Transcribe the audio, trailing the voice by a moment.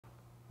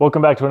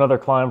Welcome back to another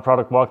KLIM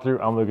product walkthrough.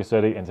 I'm Lucas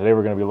Eddy, and today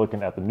we're going to be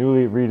looking at the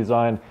newly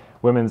redesigned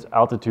women's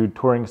altitude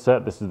touring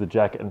set. This is the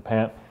jacket and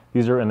pant.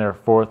 These are in their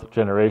 4th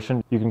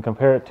generation. You can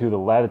compare it to the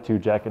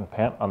latitude jacket and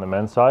pant on the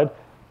men's side.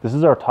 This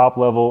is our top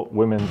level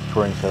women's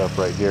touring setup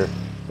right here.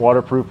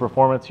 Waterproof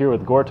performance here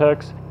with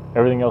GORE-TEX.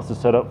 Everything else is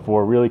set up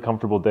for really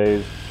comfortable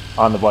days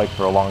on the bike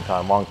for a long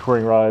time. Long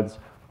touring rides,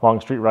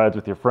 long street rides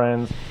with your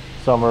friends,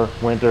 summer,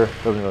 winter,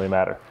 doesn't really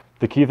matter.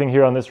 The key thing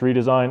here on this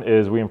redesign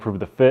is we improved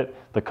the fit,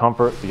 the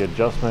comfort, the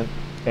adjustment,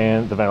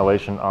 and the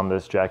ventilation on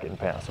this jacket and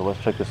pant. So let's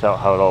check this out,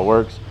 how it all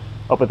works.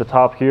 Up at the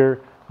top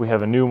here, we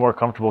have a new, more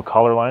comfortable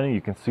collar lining.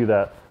 You can see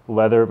that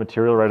leather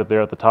material right up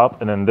there at the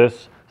top. And then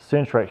this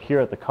cinch right here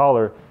at the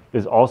collar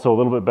is also a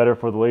little bit better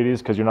for the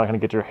ladies because you're not going to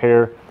get your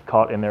hair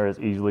caught in there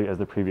as easily as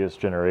the previous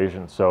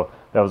generation. So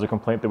that was a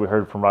complaint that we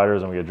heard from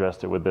riders, and we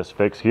addressed it with this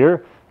fix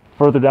here.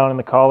 Further down in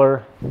the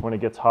collar, when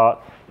it gets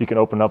hot, you can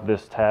open up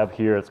this tab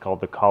here. It's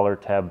called the collar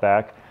tab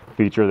back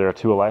feature. There are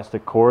 2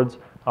 elastic cords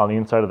on the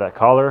inside of that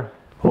collar.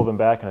 Pull them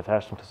back and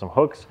attach them to some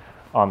hooks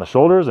on the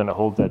shoulders, and it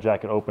holds that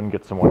jacket open,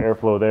 gets some more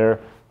airflow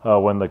there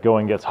when the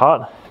going gets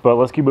hot. But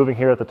let's keep moving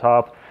here at the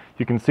top.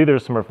 You can see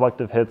there's some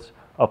reflective hits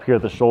up here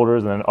at the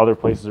shoulders and then other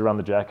places around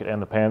the jacket and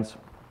the pants.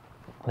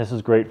 This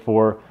is great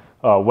for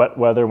wet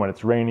weather when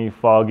it's rainy,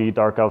 foggy,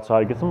 dark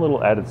outside. Get some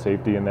little added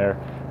safety in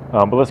there.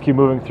 But let's keep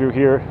moving through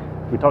here.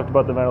 We talked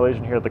about the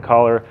ventilation here at the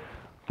collar.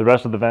 The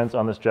rest of the vents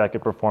on this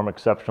jacket perform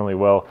exceptionally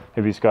well.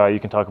 Maybe Sky, you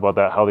can talk about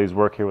that, how these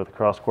work here with the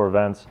cross-core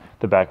vents,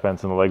 the back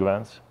vents, and the leg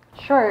vents.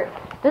 Sure.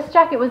 This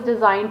jacket was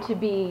designed to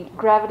be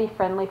gravity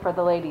friendly for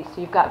the ladies.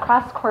 So you've got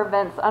cross-core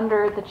vents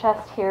under the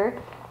chest here.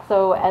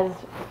 So as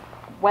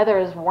weather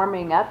is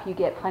warming up, you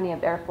get plenty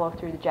of airflow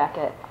through the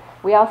jacket.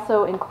 We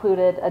also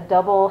included a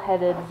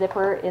double-headed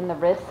zipper in the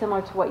wrist,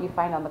 similar to what you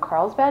find on the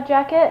Carlsbad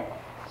jacket.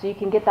 So you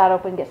can get that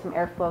open, get some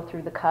airflow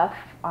through the cuff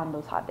on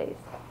those hot days.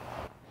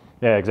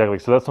 Yeah, exactly.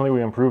 So that's something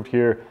we improved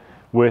here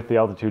with the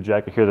altitude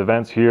jacket here. The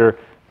vents here,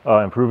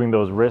 improving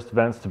those wrist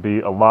vents to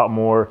be a lot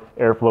more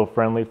airflow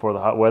friendly for the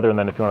hot weather. And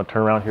then if you want to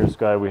turn around here,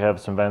 Sky, we have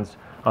some vents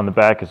on the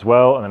back as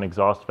well, and then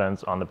exhaust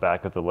vents on the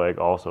back of the leg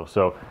also.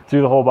 So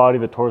through the whole body,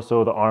 the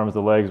torso, the arms,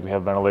 the legs, we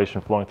have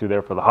ventilation flowing through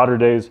there for the hotter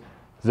days.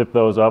 Zip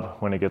those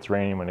up when it gets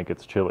rainy, when it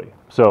gets chilly.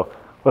 So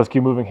let's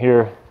keep moving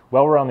here.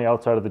 While we're on the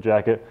outside of the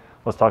jacket,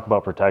 let's talk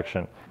about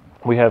protection.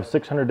 We have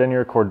 600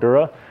 denier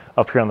Cordura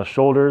up here on the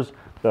shoulders,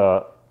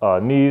 the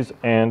knees,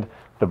 and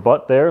the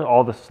butt there.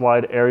 All the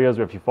slide areas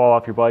where if you fall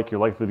off your bike, you're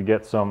likely to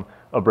get some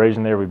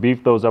abrasion there. We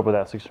beefed those up with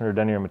that 600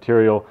 denier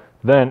material.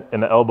 Then in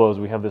the elbows,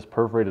 we have this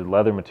perforated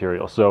leather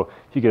material. So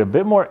you get a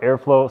bit more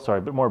airflow, a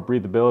bit more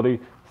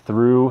breathability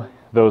through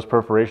those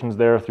perforations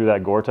there, through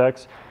that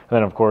GORE-TEX. And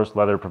then of course,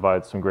 leather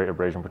provides some great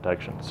abrasion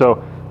protection. So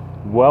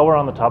while we're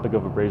on the topic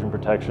of abrasion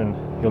protection,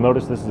 you'll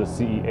notice this is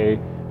a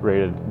CEA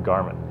rated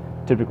garment.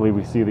 Typically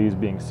we see these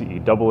being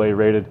CE AA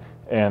rated,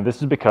 and this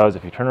is because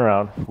if you turn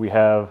around, we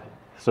have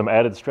some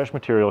added stretch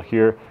material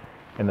here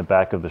in the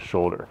back of the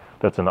shoulder.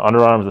 That's in the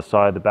underarms, the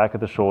side, the back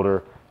of the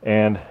shoulder,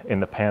 and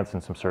in the pants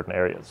in some certain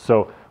areas.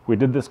 So we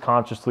did this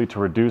consciously to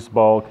reduce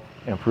bulk,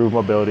 improve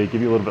mobility,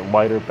 give you a little bit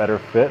lighter, better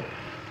fit,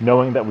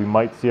 knowing that we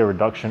might see a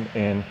reduction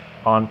in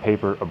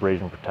on-paper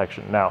abrasion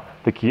protection. Now,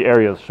 the key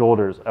areas,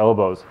 shoulders,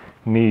 elbows,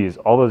 knees,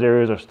 all those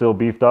areas are still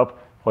beefed up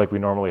like we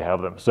normally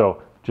have them.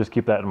 So just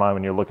keep that in mind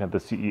when you're looking at the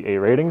CEA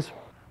ratings.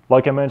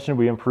 Like I mentioned,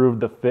 we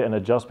improved the fit and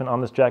adjustment on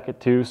this jacket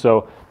too.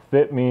 So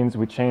fit means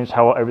we changed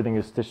how everything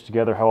is stitched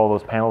together, how all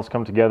those panels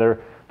come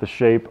together, the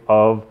shape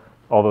of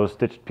all those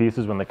stitched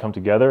pieces when they come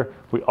together.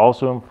 We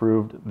also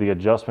improved the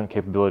adjustment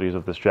capabilities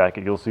of this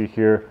jacket. You'll see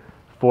here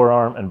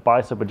forearm and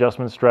bicep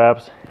adjustment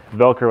straps,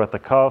 Velcro at the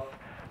cuff,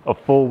 a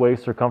full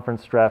waist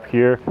circumference strap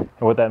here.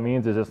 And what that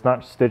means is it's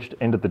not stitched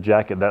into the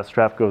jacket. That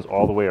strap goes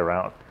all the way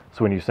around.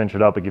 So when you cinch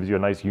it up, it gives you a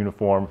nice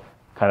uniform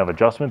kind of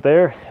adjustment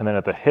there. And then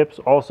at the hips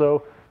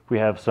also, we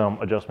have some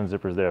adjustment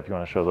zippers there if you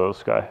want to show those,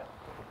 Sky.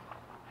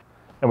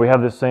 And we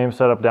have this same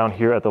setup down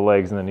here at the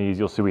legs and the knees.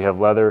 You'll see we have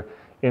leather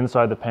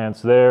inside the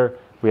pants there.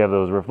 We have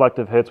those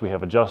reflective hits, we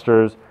have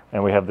adjusters,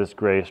 and we have this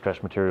gray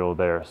stretch material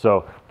there.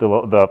 So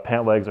the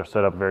pant legs are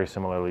set up very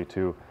similarly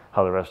to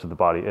how the rest of the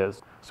body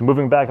is. So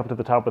moving back up to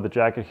the top of the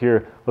jacket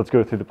here, let's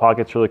go through the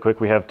pockets really quick.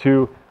 We have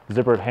 2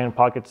 zippered hand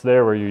pockets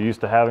there where you're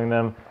used to having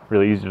them.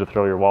 Really easy to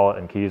throw your wallet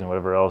and keys and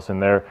whatever else in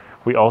there.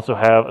 We also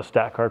have a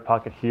stat card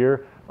pocket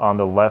here on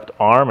the left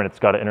arm, and it's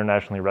got an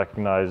internationally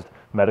recognized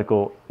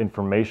medical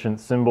information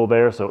symbol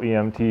there. So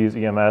EMTs,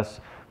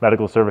 EMS,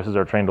 medical services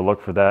are trained to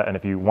look for that. And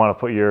if you want to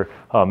put your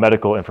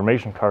medical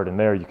information card in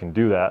there, you can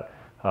do that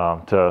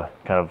to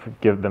kind of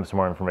give them some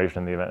more information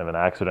in the event of an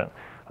accident.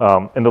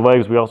 In the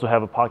legs, we also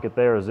have a pocket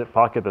there, a zip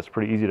pocket that's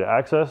pretty easy to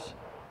access.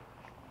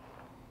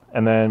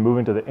 And then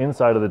moving to the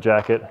inside of the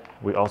jacket,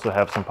 we also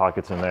have some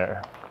pockets in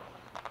there.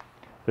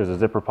 There's a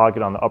zipper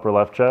pocket on the upper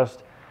left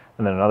chest,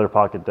 and then another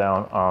pocket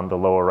down on the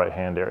lower right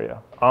hand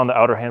area. On the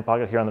outer hand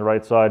pocket here on the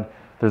right side,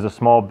 there's a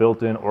small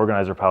built-in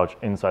organizer pouch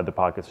inside the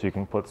pocket, so you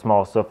can put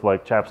small stuff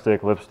like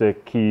chapstick,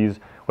 lipstick, keys,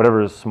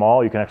 whatever is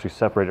small, you can actually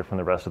separate it from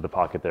the rest of the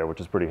pocket there, which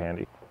is pretty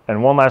handy.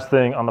 And one last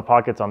thing, on the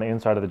pockets on the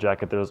inside of the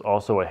jacket, there's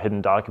also a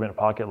hidden document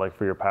pocket, like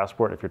for your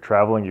passport. If you're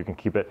traveling, you can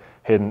keep it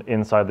hidden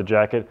inside the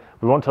jacket.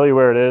 We won't tell you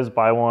where it is.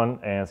 Buy one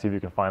and see if you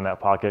can find that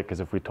pocket, because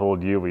if we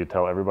told you, we'd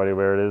tell everybody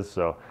where it is.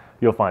 So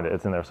you'll find it.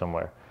 It's in there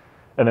somewhere.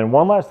 And then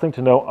one last thing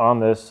to note on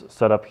this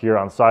setup here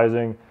on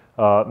sizing,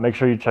 make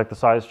sure you check the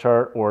size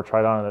chart or try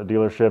it on at a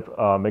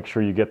dealership. Make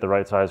sure you get the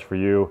right size for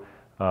you.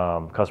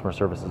 Customer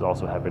service is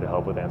also happy to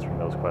help with answering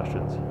those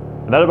questions.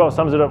 And that about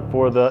sums it up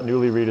for the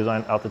newly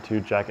redesigned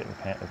Altitude jacket and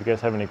pant. If you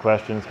guys have any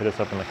questions, hit us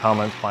up in the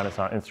comments. Find us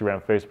on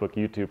Instagram, Facebook,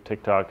 YouTube,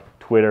 TikTok,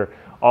 Twitter,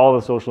 all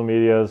the social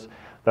medias.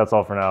 That's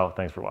all for now.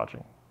 Thanks for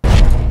watching.